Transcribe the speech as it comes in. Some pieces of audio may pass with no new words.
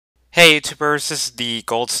Hey YouTubers, this is the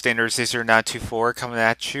Gold Standard 0924 coming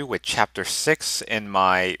at you with Chapter 6 in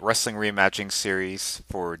my Wrestling Reimagining series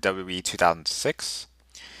for WWE 2006.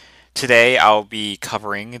 Today I'll be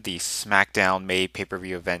covering the Smackdown May PPV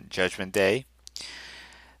event Judgment Day.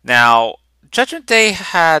 Now, Judgment Day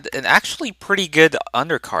had an actually pretty good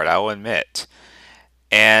undercard, I will admit.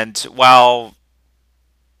 And while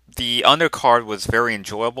the undercard was very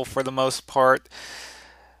enjoyable for the most part,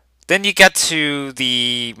 then you get to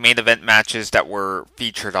the main event matches that were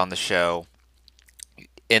featured on the show.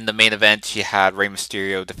 In the main event, you had Rey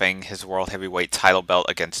Mysterio defending his World Heavyweight title belt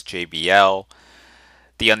against JBL,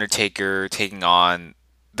 The Undertaker taking on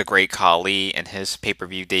the Great Khali in his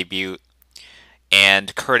pay-per-view debut,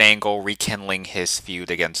 and Kurt Angle rekindling his feud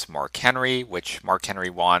against Mark Henry, which Mark Henry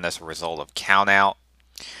won as a result of countout.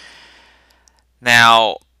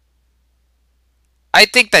 Now, I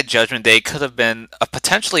think that Judgment Day could have been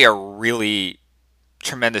potentially a really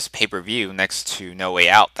tremendous pay-per-view next to No Way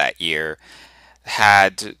Out that year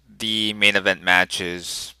had the main event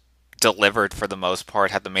matches delivered for the most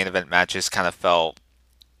part, had the main event matches kind of felt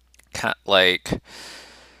like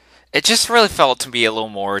it just really felt to be a little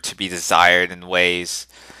more to be desired in ways.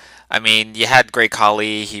 I mean, you had Great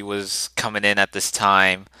Khali, he was coming in at this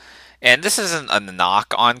time. And this isn't a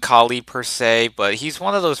knock on Khali per se, but he's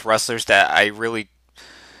one of those wrestlers that I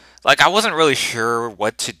wasn't really sure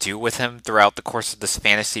what to do with him throughout the course of this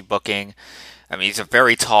fantasy booking. I mean, he's a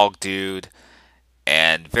very tall dude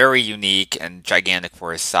and very unique and gigantic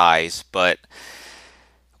for his size, but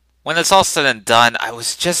when it's all said and done, I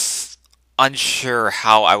was just unsure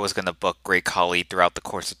how I was going to book Great Khali throughout the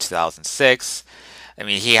course of 2006. I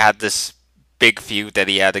mean, he had this big feud that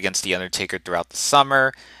he had against The Undertaker throughout the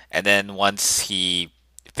summer, and then once he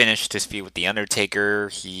finished his feud with The Undertaker,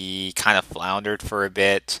 he kind of floundered for a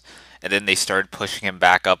bit, and then they started pushing him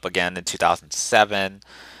back up again in 2007.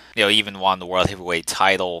 Even won the World Heavyweight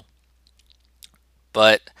title.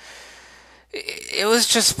 But it was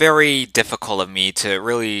just very difficult of me to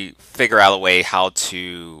really figure out a way how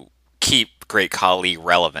to keep Great Khali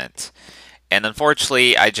relevant. And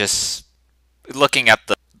unfortunately, looking at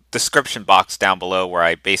the description box down below where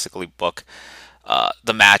I basically book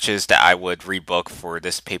the matches that I would rebook for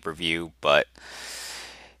this pay-per-view, but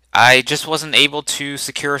I just wasn't able to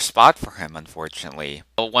secure a spot for him, unfortunately.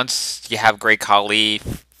 But once you have Great Khali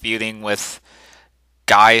feuding with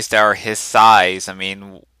guys that are his size, I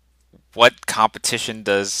mean, what competition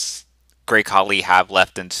does Great Khali have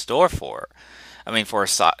left in store for? I mean, for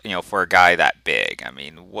a guy that big, I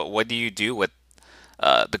mean, what do you do with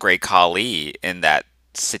the Great Khali in that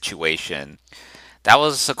situation? That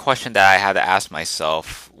was a question that I had to ask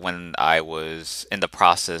myself when I was in the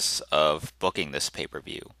process of booking this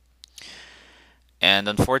pay-per-view. And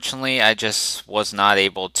unfortunately, I just was not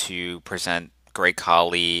able to present Great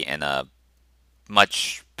Khali in a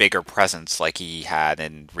much bigger presence like he had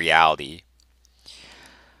in reality.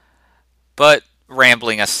 But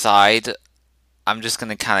rambling aside, I'm just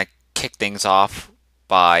going to kind of kick things off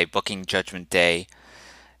by booking Judgment Day.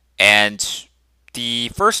 And the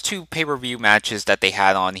first two pay-per-view matches that they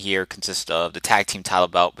had on here consist of the tag team title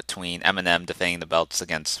belt between Eminem defending the belts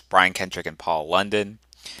against Brian Kendrick and Paul London,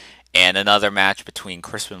 and another match between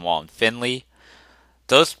Chris Benoit and Finlay.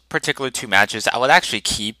 Those particular two matches I would actually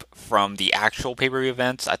keep from the actual pay-per-view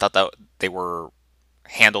events. I thought that they were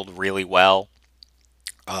handled really well.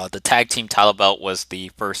 The tag team title belt was the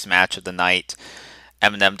first match of the night.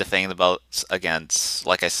 Eminem defending the belts against,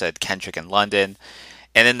 like I said, Kendrick and London.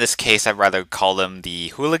 And in this case, I'd rather call them the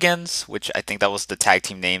Hooligans, which I think that was the tag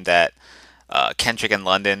team name that Kendrick and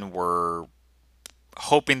London were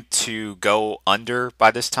hoping to go under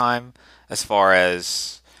by this time, as far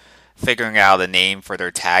as figuring out a name for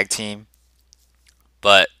their tag team.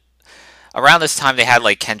 But around this time, they had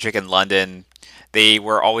like Kendrick and London. They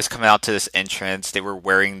were always coming out to this entrance. They were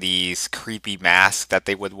wearing these creepy masks that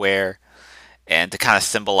they would wear, and to kind of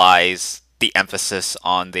symbolize the emphasis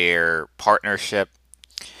on their partnership.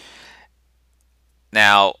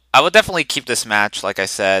 Now, I would definitely keep this match, like I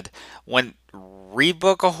said. Wouldn't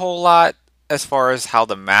rebook a whole lot as far as how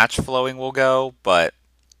the match flowing will go, but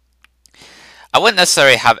I wouldn't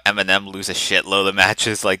necessarily have Eminem lose a shitload of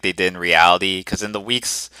matches like they did in reality, because in the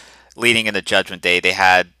weeks leading into Judgment Day, they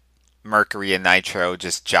had Mercury and Nitro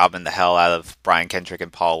just jobbing the hell out of Brian Kendrick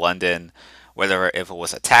and Paul London, whether if it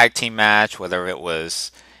was a tag team match, whether it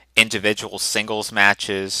was individual singles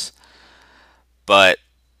matches. But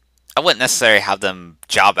I wouldn't necessarily have them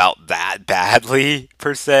job out that badly,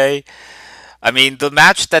 per se. I mean, the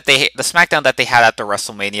SmackDown that they had after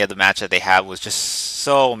WrestleMania, the match that they had was just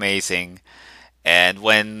so amazing. And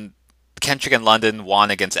when Kendrick and London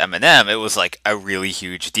won against Eminem, it was like a really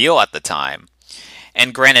huge deal at the time.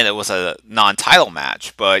 And granted, it was a non-title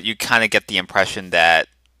match, but you kind of get the impression that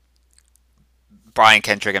Brian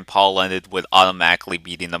Kendrick and Paul London would automatically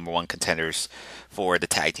be the number one contenders for the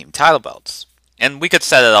tag team title belts. And we could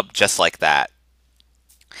set it up just like that.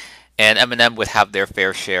 And Eminem would have their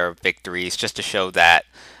fair share of victories just to show that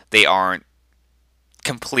they aren't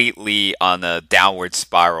completely on a downward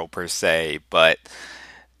spiral per se, but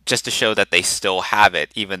just to show that they still have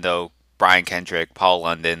it, even though Brian Kendrick, Paul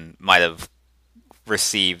London might have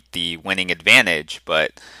received the winning advantage,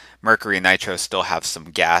 but Mercury and Nitro still have some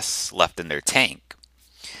gas left in their tank.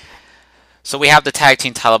 So we have the tag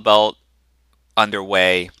team title belt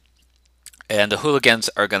underway, and the Hooligans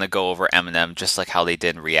are going to go over Eminem just like how they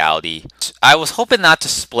did in reality. I was hoping not to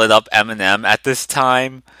split up Eminem at this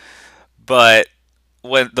time, but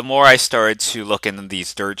the more I started to look into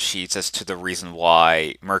these dirt sheets as to the reason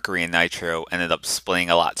why Mercury and Nitro ended up splitting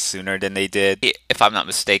a lot sooner than they did, if I'm not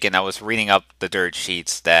mistaken, I was reading up the dirt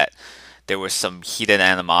sheets that there was some heated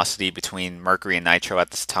animosity between Mercury and Nitro at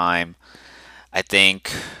this time. I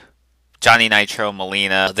think Johnny Nitro,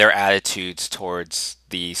 Melina, their attitudes towards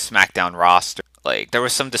the Smackdown roster, like there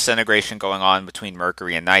was some disintegration going on between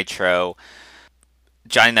Mercury and Nitro.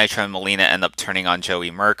 Johnny Nitro and Melina end up turning on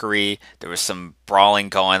Joey Mercury. There was some brawling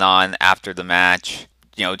going on after the match.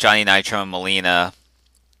 You know, Johnny Nitro and Melina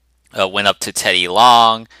went up to Teddy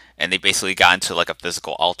Long, and they basically got into like a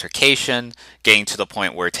physical altercation, getting to the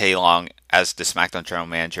point where Teddy Long, as the SmackDown general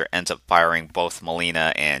manager, ends up firing both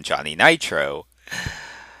Melina and Johnny Nitro.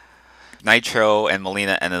 Nitro and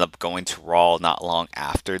Melina ended up going to Raw not long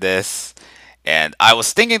after this. And I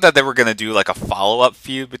was thinking that they were going to do like a follow-up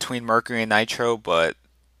feud between Mercury and Nitro, but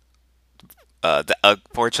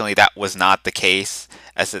unfortunately that was not the case,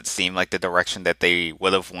 as it seemed like the direction that they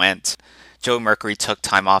would have went. Joe Mercury took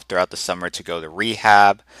time off throughout the summer to go to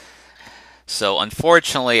rehab. So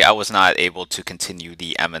unfortunately, I was not able to continue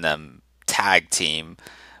the Eminem tag team,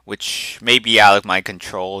 which may be out of my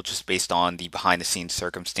control just based on the behind-the-scenes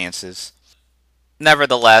circumstances.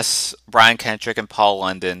 Nevertheless, Brian Kendrick and Paul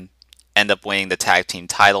London end up winning the tag team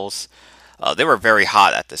titles. They were very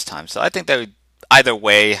hot at this time, so I think that either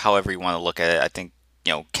way, however you want to look at it, I think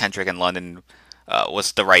Kendrick and London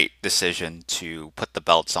was the right decision to put the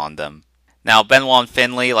belts on them. Now Benoit and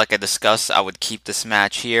Finlay, like I discussed, I would keep this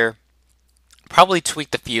match here. Probably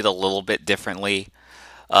tweak the feud a little bit differently.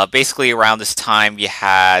 Basically, around this time, you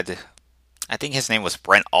had, I think his name was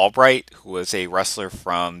Brent Albright, who was a wrestler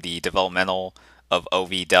from the developmental of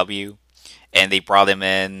OVW, and they brought him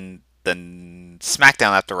in the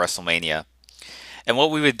SmackDown after WrestleMania. And what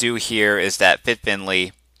we would do here is that Fit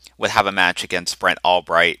Finlay would have a match against Brent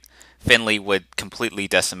Albright. Finlay would completely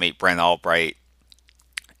decimate Brent Albright,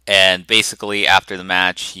 and basically after the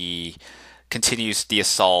match, he continues the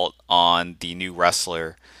assault on the new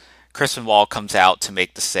wrestler. Chris Benoit comes out to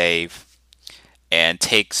make the save and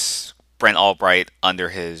takes Brent Albright under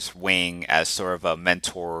his wing as sort of a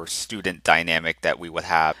mentor-student dynamic that we would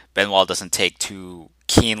have. Benoit doesn't take too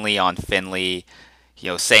keenly on Finlay,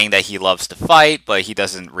 saying that he loves to fight, but he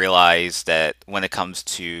doesn't realize that when it comes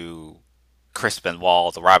to Chris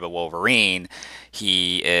Benoit, the Rabbit Wolverine,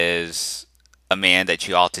 he is a man that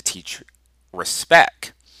you ought to teach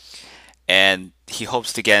respect. And he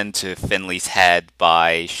hopes to get into Finlay's head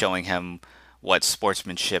by showing him what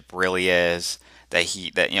sportsmanship really is.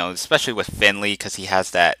 Especially with Finlay, because he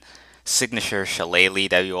has that signature shillelagh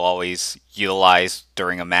that you always utilize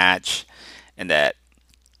during a match, and that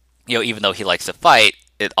even though he likes to fight,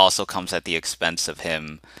 it also comes at the expense of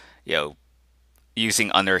him,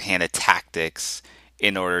 using underhanded tactics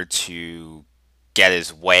in order to get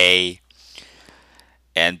his way.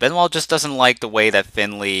 And Benoit just doesn't like the way that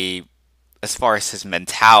Finlay, as far as his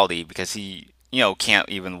mentality, because he, can't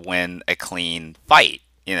even win a clean fight,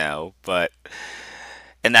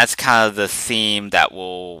 and that's kind of the theme that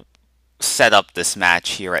will set up this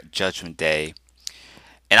match here at Judgment Day.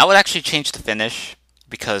 And I would actually change the finish,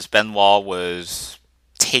 because Benoit was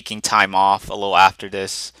taking time off a little after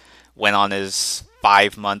this, went on his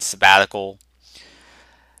 5-month sabbatical.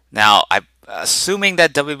 Now, assuming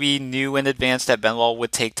that WWE knew in advance that Benoit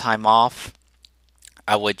would take time off,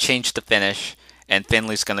 I would change the finish, and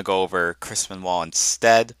Finlay's going to go over Chris Benoit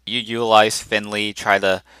instead. You utilize Finlay, try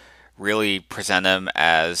to really present him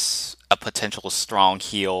as a potential strong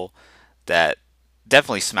heel that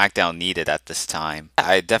definitely SmackDown needed at this time.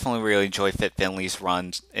 I definitely really enjoy Fit Finlay's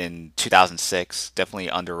run in 2006. Definitely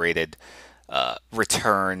underrated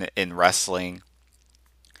return in wrestling.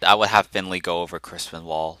 I would have Finlay go over Chris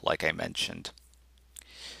Benoit, like I mentioned.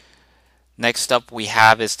 Next up, we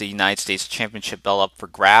have is the United States Championship belt up for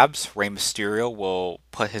grabs. Rey Mysterio will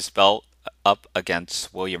put his belt up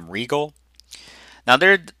against William Regal. Now,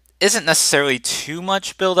 there isn't necessarily too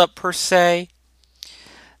much build up per se.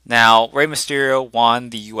 Now, Rey Mysterio won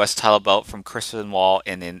the US title belt from Chris Benoit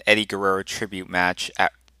in an Eddie Guerrero tribute match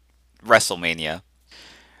at Wrestlemania.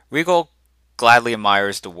 Regal gladly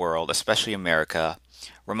admires the world, especially America,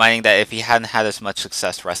 reminding that if he hadn't had as much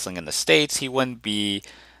success wrestling in the States, he wouldn't be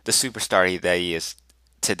the superstar that he is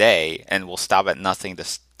today, and will stop at nothing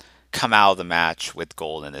to come out of the match with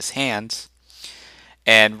gold in his hands.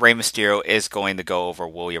 And Rey Mysterio is going to go over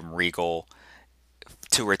William Regal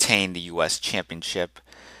to retain the US Championship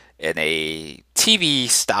in a TV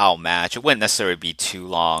style match. It wouldn't necessarily be too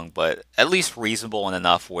long, but at least reasonable and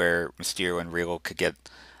enough where Mysterio and Regal could get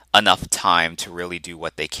enough time to really do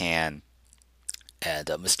what they can. And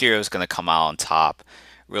Mysterio is going to come out on top,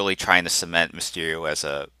 really trying to cement Mysterio as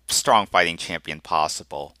a strong fighting champion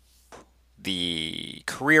possible. The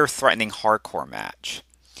career threatening hardcore match.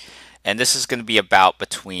 And this is going to be a bout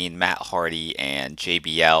between Matt Hardy and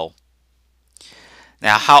JBL.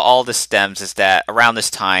 Now, how all this stems is that around this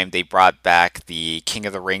time they brought back the King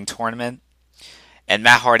of the Ring tournament, and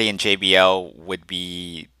Matt Hardy and JBL would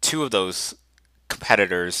be two of those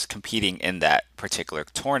competitors competing in that particular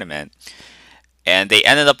tournament. And they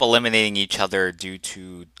ended up eliminating each other due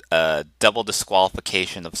to a double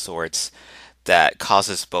disqualification of sorts that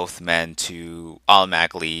causes both men to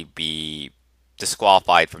automatically be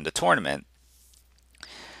disqualified from the tournament.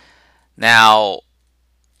 Now,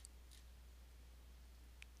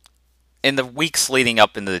 in the weeks leading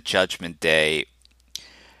up into the Judgment Day,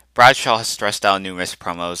 Bradshaw has stressed out in numerous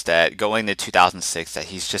promos that going into 2006 that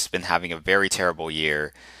he's just been having a very terrible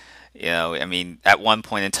year. At one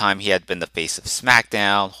point in time he had been the face of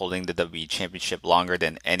Smackdown, holding the WWE Championship longer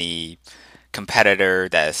than any competitor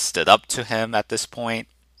that has stood up to him at this point.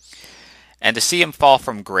 And to see him fall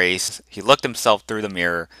from grace, he looked himself through the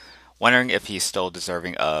mirror, wondering if he's still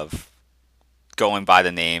deserving of going by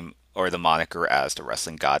the name or the moniker as the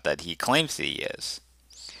wrestling god that he claims that he is.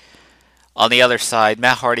 On the other side,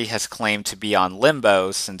 Matt Hardy has claimed to be on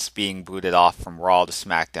limbo since being booted off from Raw to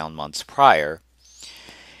SmackDown months prior.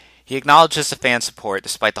 He acknowledges the fan support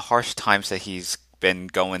despite the harsh times that he's been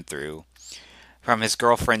going through, from his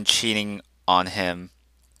girlfriend cheating on him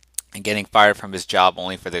and getting fired from his job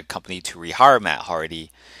only for the company to rehire Matt Hardy.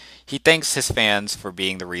 He thanks his fans for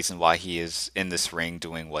being the reason why he is in this ring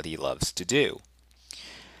doing what he loves to do.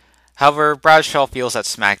 However, Bradshaw feels that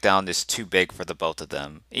SmackDown is too big for the both of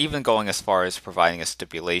them, even going as far as providing a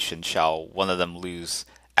stipulation shall one of them lose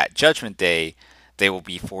at Judgment Day, they will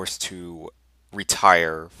be forced to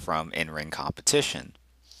retire from in-ring competition.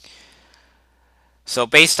 So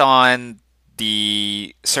based on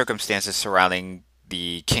the circumstances surrounding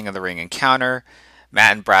the King of the Ring encounter,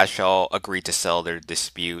 Matt and Bradshaw agreed to settle their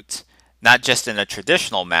dispute, not just in a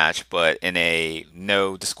traditional match, but in a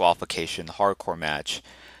no disqualification hardcore match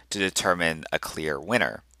to determine a clear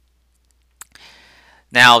winner.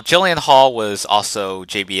 Now, Jillian Hall was also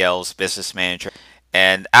JBL's business manager,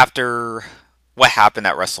 and after what happened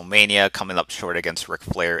at WrestleMania, coming up short against Ric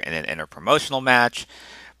Flair in an interpromotional match,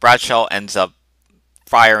 Bradshaw ends up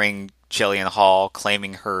firing Jillian Hall,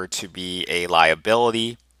 claiming her to be a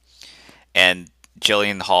liability, and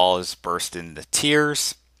Jillian Hall is burst into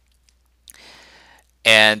tears.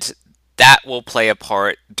 And that will play a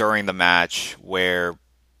part during the match where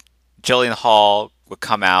Jillian Hall would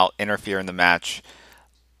come out, interfere in the match,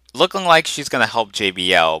 looking like she's going to help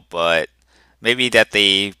JBL, but maybe that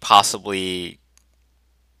they possibly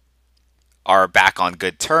are back on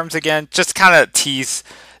good terms again. Just kind of tease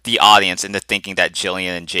the audience into thinking that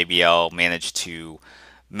Jillian and JBL managed to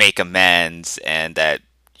make amends and that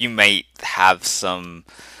you might have some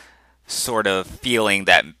sort of feeling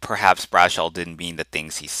that perhaps Bradshaw didn't mean the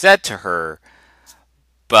things he said to her,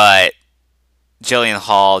 but Jillian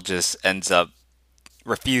Hall just ends up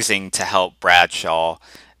refusing to help Bradshaw,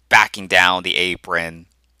 backing down the apron.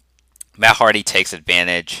 Matt Hardy takes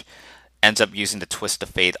advantage, ends up using the twist of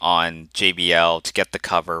fate on JBL to get the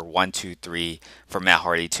cover 1, 2, 3 for Matt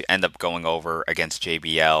Hardy to end up going over against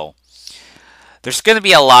JBL. There's going to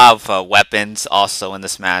be a lot of weapons also in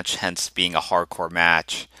this match, hence being a hardcore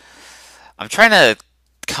match. I'm trying to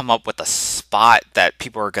come up with a spot that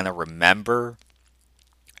people are going to remember,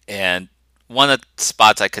 and one of the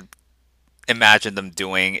spots I could imagine them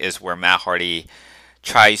doing is where Matt Hardy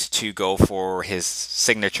tries to go for his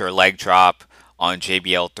signature leg drop on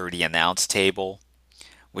JBL through the announce table,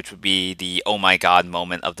 which would be the oh my god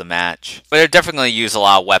moment of the match. But they're definitely use a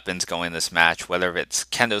lot of weapons going in this match, whether it's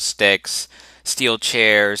kendo sticks, steel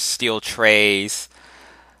chairs, steel trays.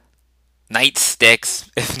 nightsticks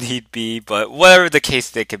if need be, but whatever the case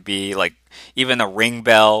they could be, like even a ring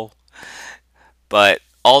bell, but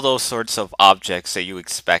all those sorts of objects that you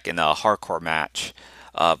expect in a hardcore match.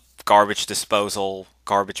 Garbage disposal,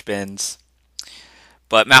 garbage bins.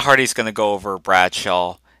 But Matt Hardy's going to go over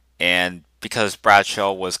Bradshaw, and because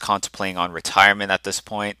Bradshaw was contemplating on retirement at this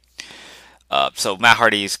point, so Matt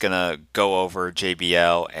Hardy's going to go over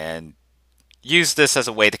JBL and use this as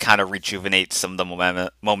a way to kind of rejuvenate some of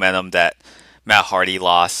the momentum that Matt Hardy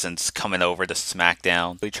lost since coming over to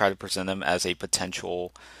SmackDown. They try to present him as a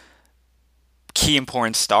potential key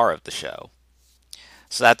important star of the show.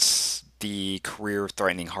 So that's the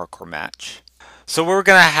career-threatening hardcore match. So what we're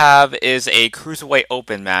going to have is a Cruiserweight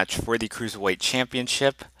Open match for the Cruiserweight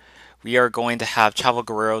Championship. We are going to have Chavo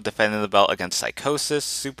Guerrero defending the belt against Psychosis,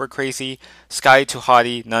 Super Crazy, Sky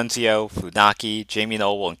Tuhati, Nunzio, Funaki, Jamie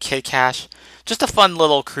Noble, and Kid Cash. Just a fun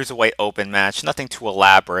little Cruiserweight Open match, nothing too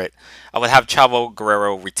elaborate. I would have Chavo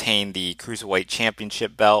Guerrero retain the Cruiserweight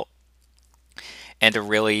Championship belt. And to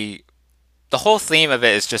really, the whole theme of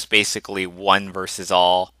it is just basically one versus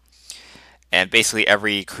all. And basically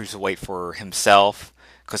every Cruiserweight for himself,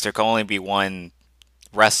 because there can only be one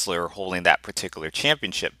wrestler holding that particular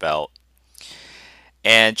championship belt.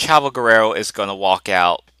 And Chavo Guerrero is going to walk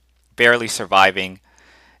out barely surviving,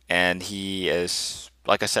 and he is,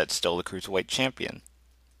 like I said, still the Cruiserweight champion.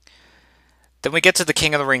 Then we get to the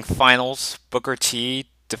King of the Ring finals. Booker T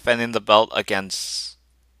defending the belt against...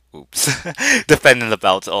 Oops. Defending the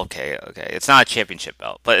belt. Okay. It's not a championship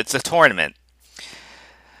belt, but it's a tournament.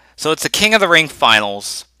 So it's the King of the Ring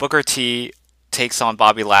finals. Booker T takes on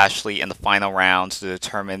Bobby Lashley in the final rounds to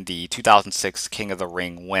determine the 2006 King of the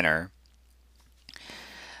Ring winner.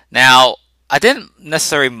 Now, I didn't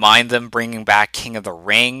necessarily mind them bringing back King of the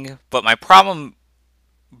Ring, but my problem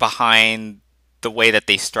behind the way that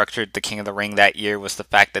they structured the King of the Ring that year was the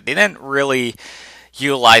fact that they didn't really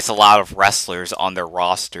utilize a lot of wrestlers on their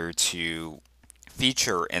roster to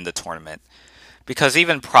feature in the tournament. Because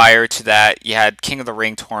even prior to that, you had King of the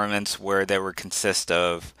Ring tournaments where they would consist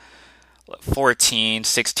of 14,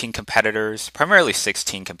 16 competitors, primarily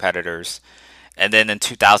 16 competitors. And then in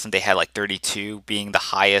 2000, they had like 32 being the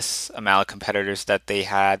highest amount of competitors that they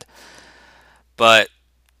had. But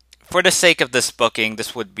for the sake of this booking,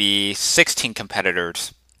 this would be 16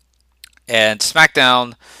 competitors. And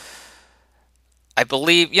SmackDown, I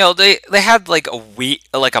believe, they had like a week,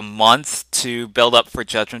 like a month to build up for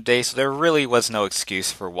Judgment Day. So there really was no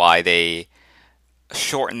excuse for why they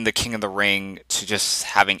shortened the King of the Ring to just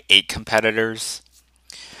having 8 competitors.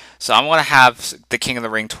 So I'm going to have the King of the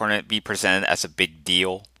Ring tournament be presented as a big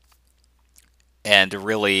deal and to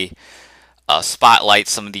really spotlight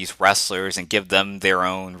some of these wrestlers and give them their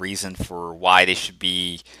own reason for why they should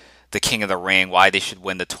be the King of the Ring, why they should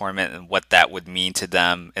win the tournament, and what that would mean to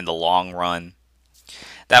them in the long run.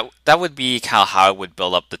 That would be kind of how I would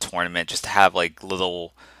build up the tournament, just to have like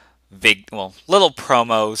little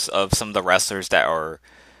promos of some of the wrestlers that are,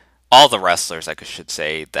 all the wrestlers, I should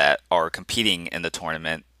say, that are competing in the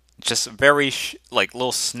tournament. Just very like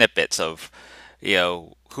little snippets of,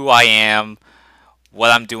 who I am,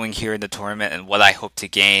 what I'm doing here in the tournament, and what I hope to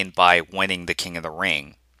gain by winning the King of the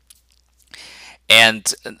Ring.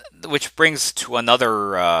 And which brings to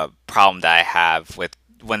another problem that I have with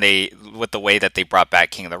the way that they brought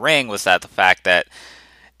back King of the Ring, was that the fact that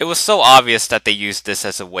it was so obvious that they used this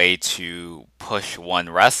as a way to push one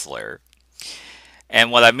wrestler.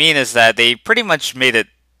 And what I mean is that they pretty much made it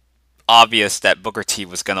obvious that Booker T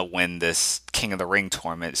was going to win this King of the Ring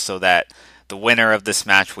tournament, so that the winner of this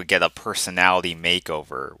match would get a personality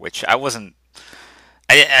makeover, which I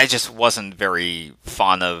just wasn't very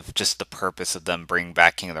fond of, just the purpose of them bringing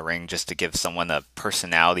back King of the Ring just to give someone a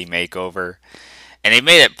personality makeover. And they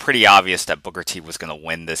made it pretty obvious that Booker T was going to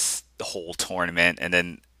win this whole tournament, and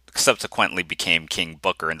then subsequently became King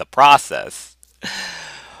Booker in the process.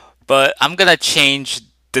 But I'm going to change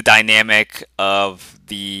the dynamic of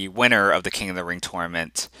the winner of the King of the Ring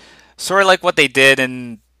tournament, sort of like what they did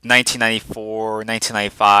in 1994,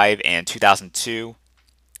 1995, and 2002,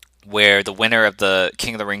 where the winner of the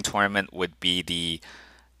King of the Ring tournament would be the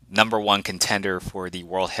number one contender for the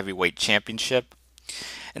World Heavyweight Championship.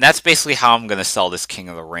 And that's basically how I'm going to sell this King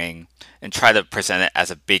of the Ring, and try to present it as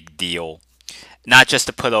a big deal. Not just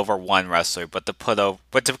to put over one wrestler, but to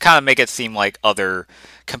kind of make it seem like other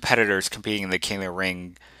competitors competing in the King of the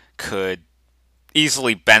Ring could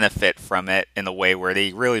easily benefit from it in a way where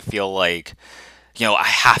they really feel like, I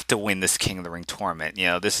have to win this King of the Ring tournament.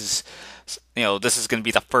 This is going to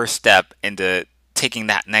be the first step into taking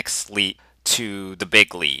that next leap to the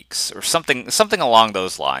big leagues, or something along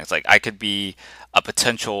those lines. Like, I could be a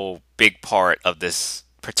potential big part of this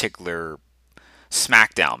particular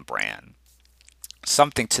Smackdown brand.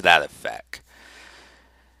 Something to that effect.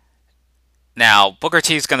 Now, Booker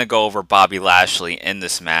T is going to go over Bobby Lashley in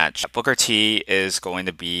this match. Booker T is going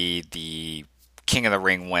to be the King of the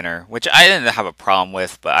Ring winner, which I didn't have a problem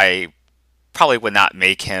with, but I probably would not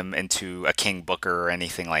make him into a King Booker or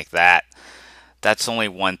anything like that. That's only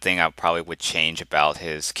one thing I probably would change about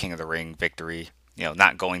his King of the Ring victory.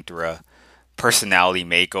 Not going through a personality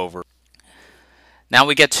makeover. Now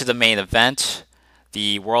we get to the main event.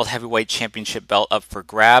 The World Heavyweight Championship belt up for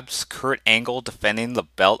grabs. Kurt Angle defending the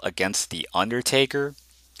belt against The Undertaker.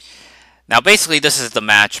 Now basically this is the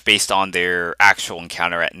match based on their actual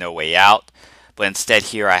encounter at No Way Out. But instead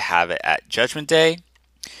here I have it at Judgment Day.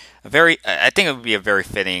 I think it would be a very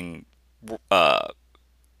fitting,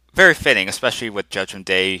 especially with Judgment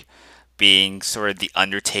Day being sort of the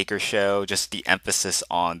Undertaker show. Just the emphasis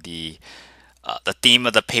on the theme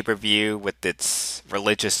of the pay-per-view with its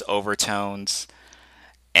religious overtones.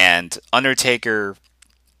 And Undertaker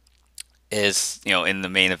is, in the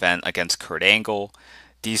main event against Kurt Angle.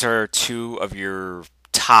 These are two of your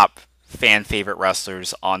top fan favorite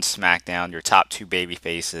wrestlers on SmackDown, your top two baby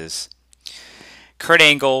faces. Kurt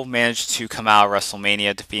Angle managed to come out of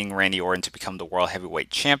WrestleMania defeating Randy Orton to become the World Heavyweight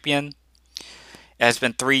Champion. It has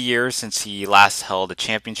been 3 years since he last held a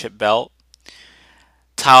championship belt.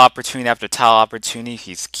 Title opportunity after title opportunity,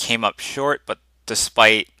 he's came up short, but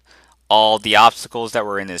despite all the obstacles that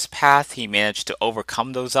were in his path, he managed to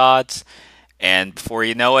overcome those odds. And before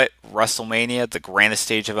you know it, WrestleMania, the grandest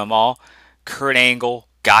stage of them all, Kurt Angle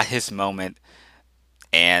got his moment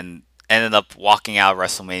and ended up walking out of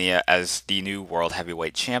WrestleMania as the new World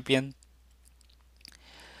Heavyweight Champion.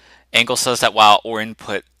 Angle says that while Orton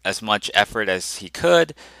put as much effort as he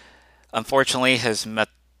could, unfortunately his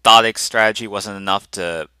methodic strategy wasn't enough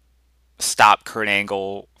to stop Kurt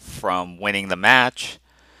Angle from winning the match.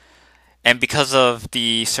 And because of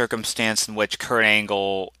the circumstance in which Kurt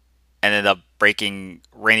Angle ended up breaking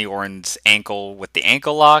Randy Orton's ankle with the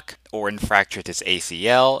ankle lock, Orton fractured his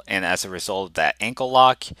ACL, and as a result of that ankle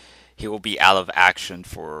lock, he will be out of action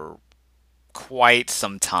for quite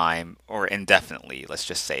some time, or indefinitely, let's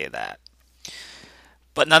just say that.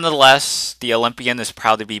 But nonetheless, the Olympian is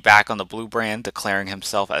proud to be back on the blue brand, declaring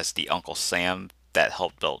himself as the Uncle Sam that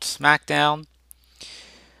helped build SmackDown.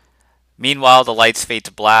 Meanwhile, the lights fade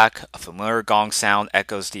to black. A familiar gong sound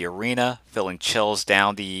echoes the arena, filling chills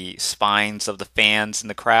down the spines of the fans in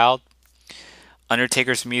the crowd.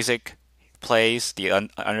 Undertaker's music plays. The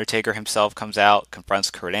Undertaker himself comes out,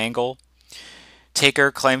 confronts Kurt Angle.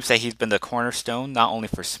 Taker claims that he's been the cornerstone not only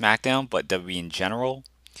for SmackDown, but WWE in general.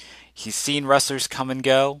 He's seen wrestlers come and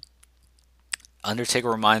go.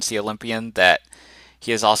 Undertaker reminds the Olympian that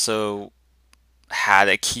he has also had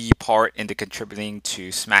a key part into contributing to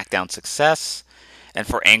SmackDown's success, and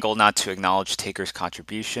for Angle not to acknowledge Taker's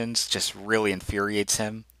contributions just really infuriates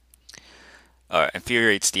him.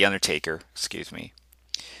 Infuriates the Undertaker, excuse me.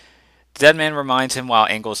 The Dead Man reminds him while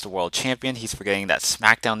Angle is the world champion, he's forgetting that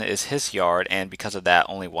SmackDown is his yard, and because of that,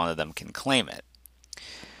 only one of them can claim it.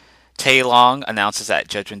 Tay Long announces that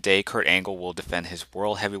Judgment Day, Kurt Angle will defend his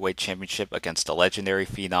World Heavyweight Championship against the legendary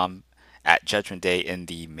Phenom at Judgment Day in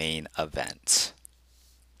the main event.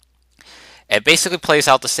 It basically plays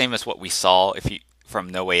out the same as what we saw from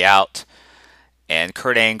No Way Out, and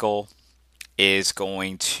Kurt Angle is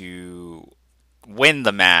going to win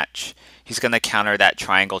the match. He's going to counter that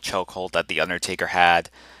triangle chokehold that The Undertaker had.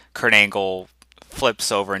 Kurt Angle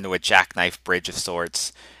flips over into a jackknife bridge of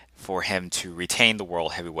sorts for him to retain the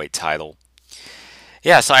World Heavyweight title.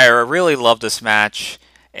 Yeah, so I really love this match,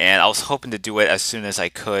 and I was hoping to do it as soon as I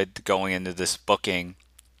could going into this booking.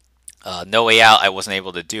 No Way Out, I wasn't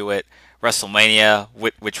able to do it. WrestleMania,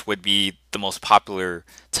 which would be the most popular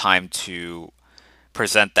time to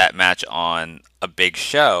present that match on a big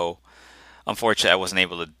show, unfortunately I wasn't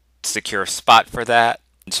able to secure a spot for that.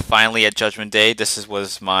 And finally at Judgment Day, this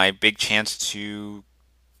was my big chance to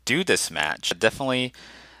do this match. It definitely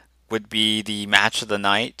would be the match of the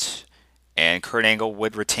night, and Kurt Angle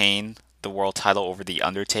would retain the world title over The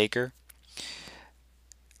Undertaker.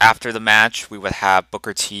 After the match, we would have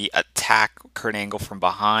Booker T attack Kurt Angle from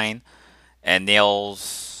behind and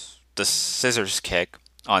nails the scissors kick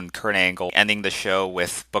on Kurt Angle, ending the show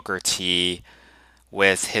with Booker T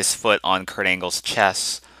with his foot on Kurt Angle's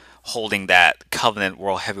chest, holding that Covenant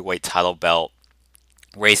World Heavyweight title belt,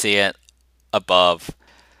 raising it above.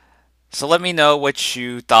 So let me know what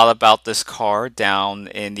you thought about this card down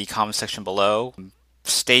in the comment section below.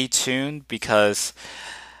 Stay tuned because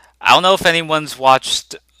I don't know if anyone's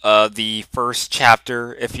watched the first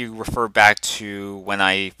chapter. If you refer back to when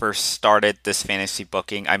I first started this fantasy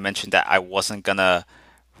booking, I mentioned that I wasn't gonna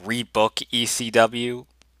rebook ECW.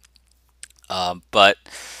 But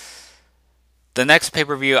the next pay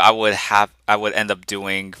per view I would end up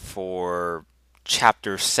doing for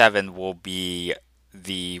Chapter 7 will be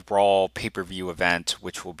the Raw pay per view event,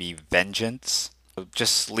 which will be Vengeance.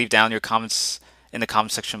 Just leave down your comments in the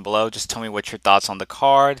comment section below. Just tell me what your thoughts on the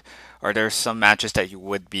card. Are there some matches that you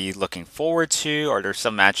would be looking forward to? Are there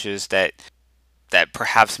some matches that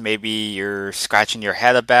perhaps maybe you're scratching your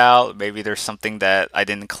head about? Maybe there's something that I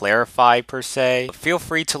didn't clarify per se. Feel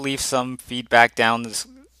free to leave some feedback down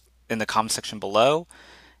in the comment section below.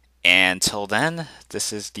 And until then,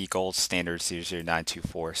 this is the Gold Standard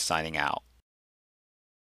 00924 signing out.